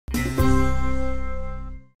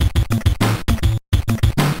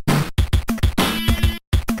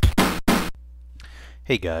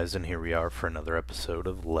Hey guys, and here we are for another episode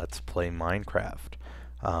of Let's Play Minecraft.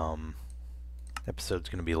 Um, Episode's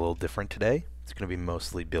going to be a little different today. It's going to be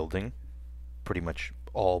mostly building, pretty much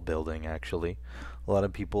all building actually. A lot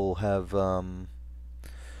of people have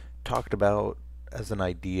talked about, as an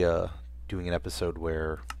idea, doing an episode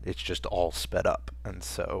where it's just all sped up, and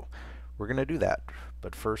so we're going to do that.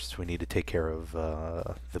 But first we need to take care of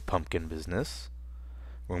the pumpkin business.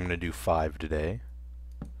 We're going to do 5 today.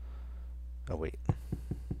 Oh wait,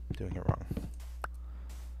 doing it wrong.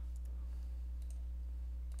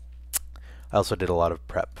 I also did a lot of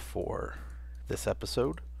prep for this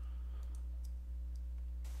episode.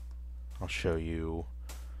 I'll show you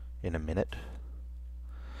in a minute.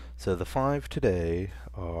 So the 5 today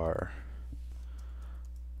are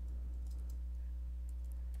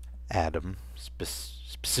Adam,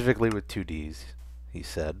 specifically with 2 Ds, he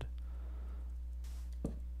said.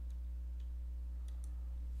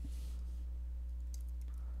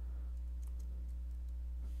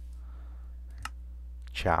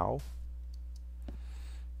 Chow.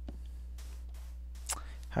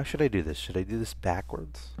 How should I do this? Should I do this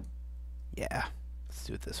backwards? Yeah, let's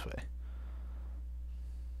do it this way.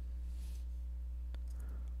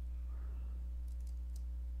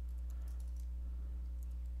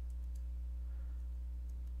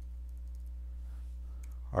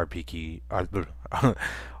 RPK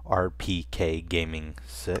Gaming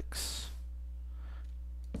 6.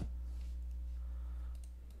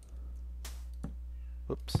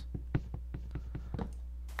 Whoops.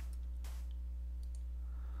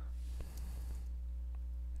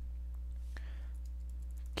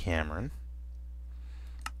 Cameron.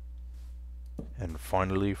 And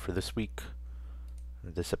finally, for this week,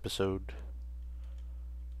 this episode,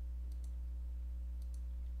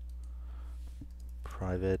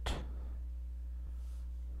 Private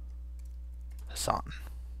Hassan.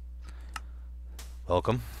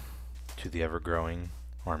 Welcome to the ever-growing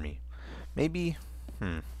army. Maybe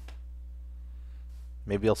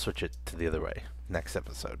I'll switch it to the other way next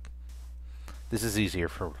episode. This is easier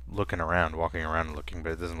for looking around, walking around and looking,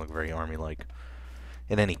 but it doesn't look very army-like.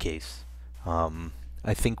 In any case,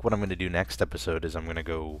 I think what I'm going to do next episode is I'm going to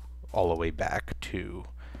go all the way back to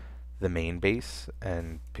the main base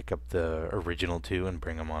and pick up the original 2 and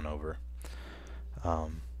bring them on over.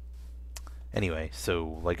 Anyway,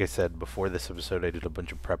 so like I said before this episode, I did a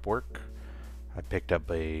bunch of prep work. I picked up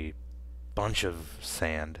a bunch of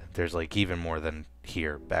sand. There's like even more than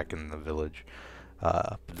here back in the village.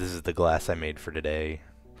 But this is the glass I made for today.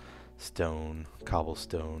 Stone,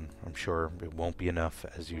 cobblestone. I'm sure it won't be enough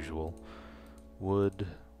as usual. Wood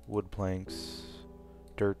planks,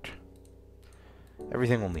 dirt,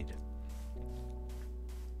 everything we'll need.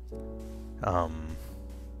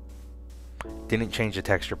 Didn't change the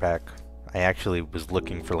texture pack. I actually was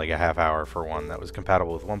looking for like a half hour for one that was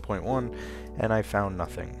compatible with 1.1, and I found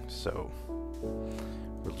nothing. So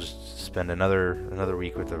we'll just spend another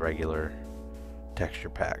week with the regular texture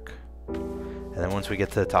pack. And then once we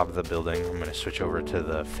get to the top of the building, I'm going to switch over to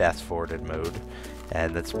the fast-forwarded mode,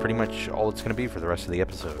 and that's pretty much all it's going to be for the rest of the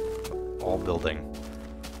episode. All building.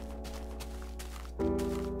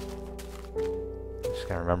 Just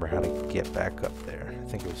gotta remember how to get back up there. I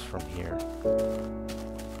think it was from here.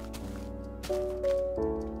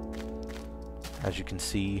 As you can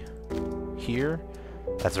see here,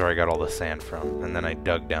 that's where I got all the sand from, and then I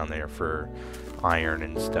dug down there for iron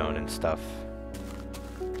and stone and stuff.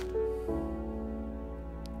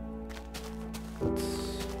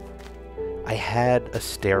 I had a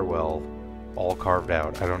stairwell all carved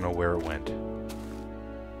out. I don't know where it went.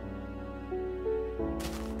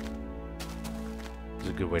 It's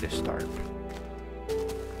a good way to start.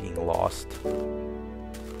 Being lost.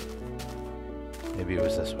 Maybe it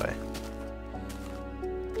was this way.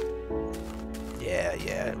 Yeah,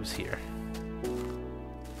 it was here.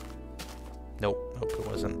 Nope, it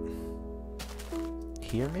wasn't.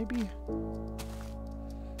 Here, maybe?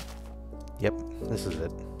 Yep, this is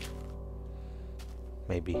it.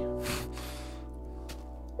 Maybe.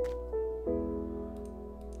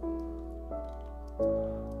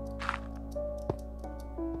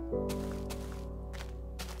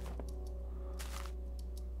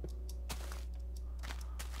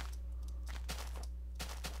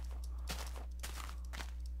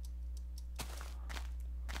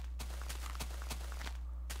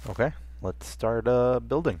 Okay, let's start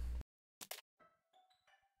building.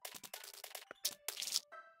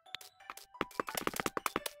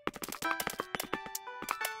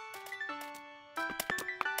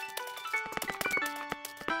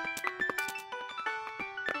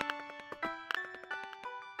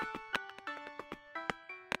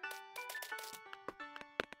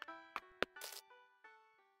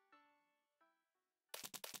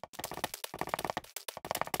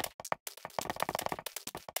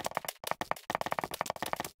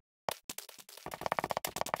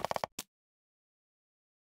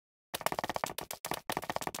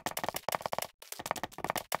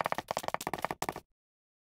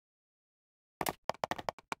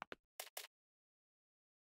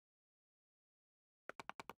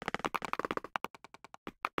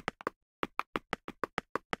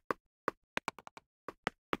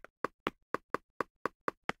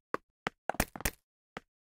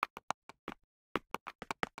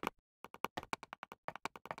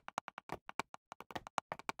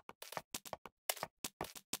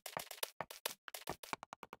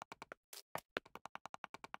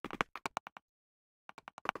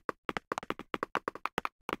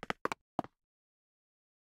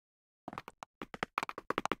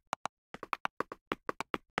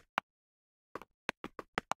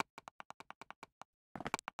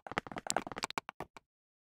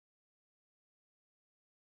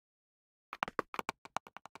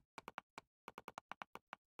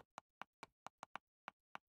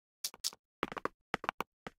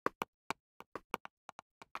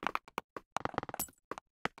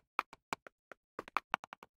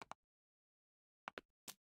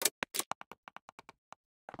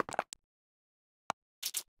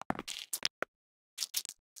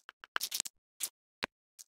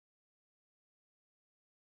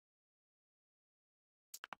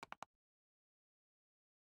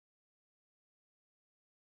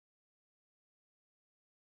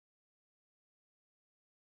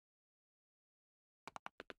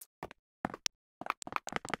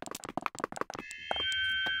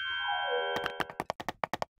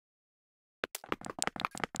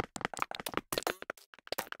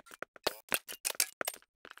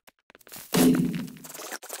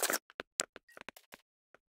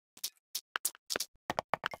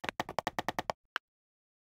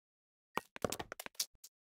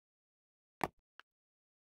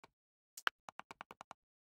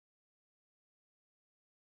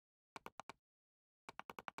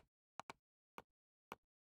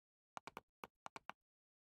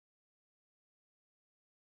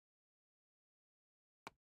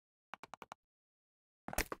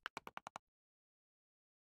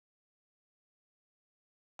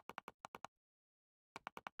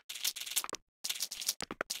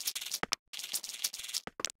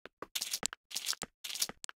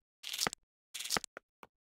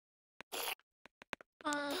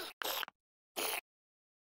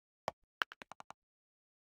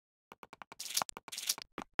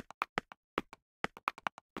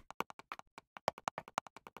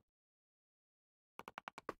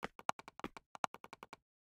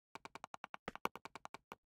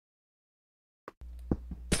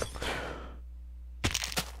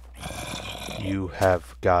 You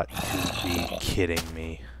have got to be kidding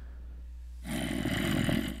me.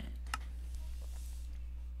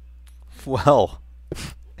 Well,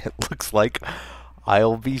 it looks like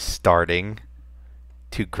I'll be starting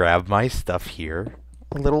to grab my stuff here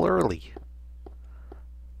a little early.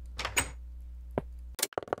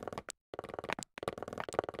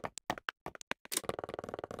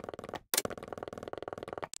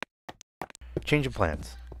 Change of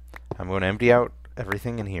plans. I'm going to empty out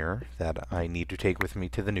everything in here that I need to take with me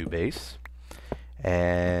to the new base.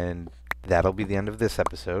 And that'll be the end of this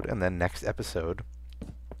episode. And then next episode,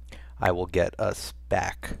 I will get us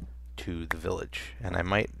back to the village. And I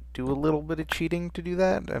might do a little bit of cheating to do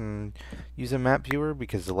that and use a map viewer,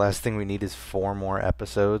 because the last thing we need is 4 more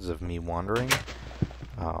episodes of me wandering.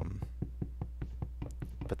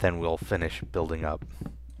 But then we'll finish building up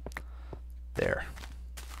there.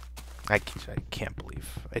 I can't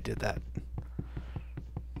believe I did that.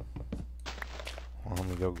 Well, let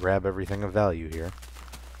me go grab everything of value here.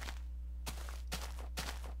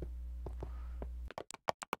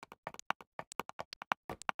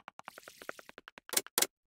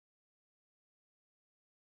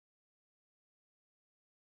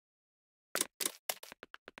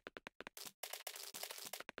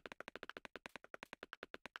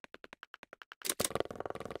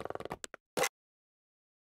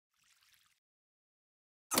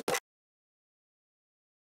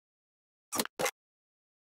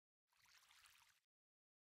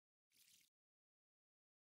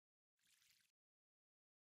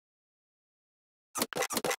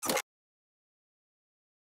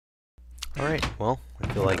 Alright, well,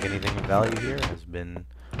 I feel like anything of value here has been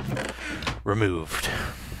removed.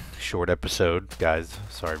 Short episode, guys.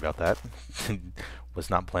 Sorry about that. Was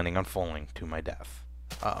not planning on falling to my death.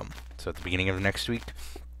 So at the beginning of next week,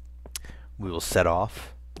 we will set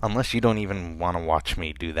off. Unless you don't even want to watch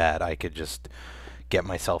me do that, I could just get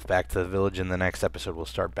myself back to the village, and the next episode we'll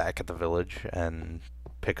start back at the village and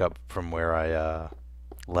pick up from where I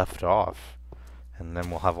left off. And then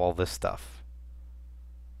we'll have all this stuff.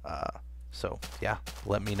 So yeah,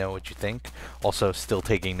 let me know what you think. Also, still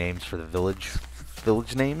taking names for the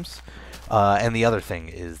village names. And the other thing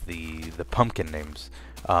is the pumpkin names.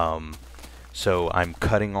 So I'm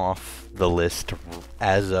cutting off the list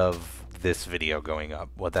as of this video going up.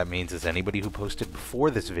 What that means is anybody who posted before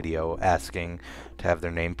this video asking to have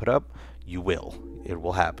their name put up, you will. It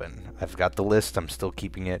will happen. I've got the list. I'm still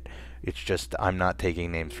keeping it. It's just I'm not taking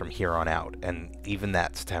names from here on out. And even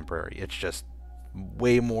that's temporary. It's just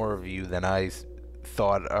way more of you than I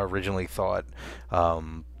originally thought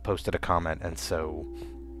posted a comment, and so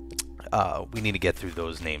we need to get through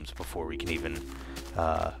those names before we can even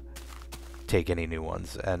take any new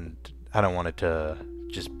ones, and I don't want it to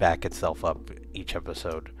just back itself up each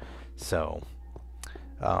episode. So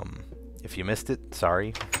if you missed it,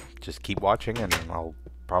 sorry. Just keep watching and I'll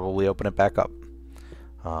probably open it back up.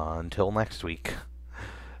 Until next week,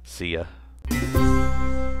 see ya.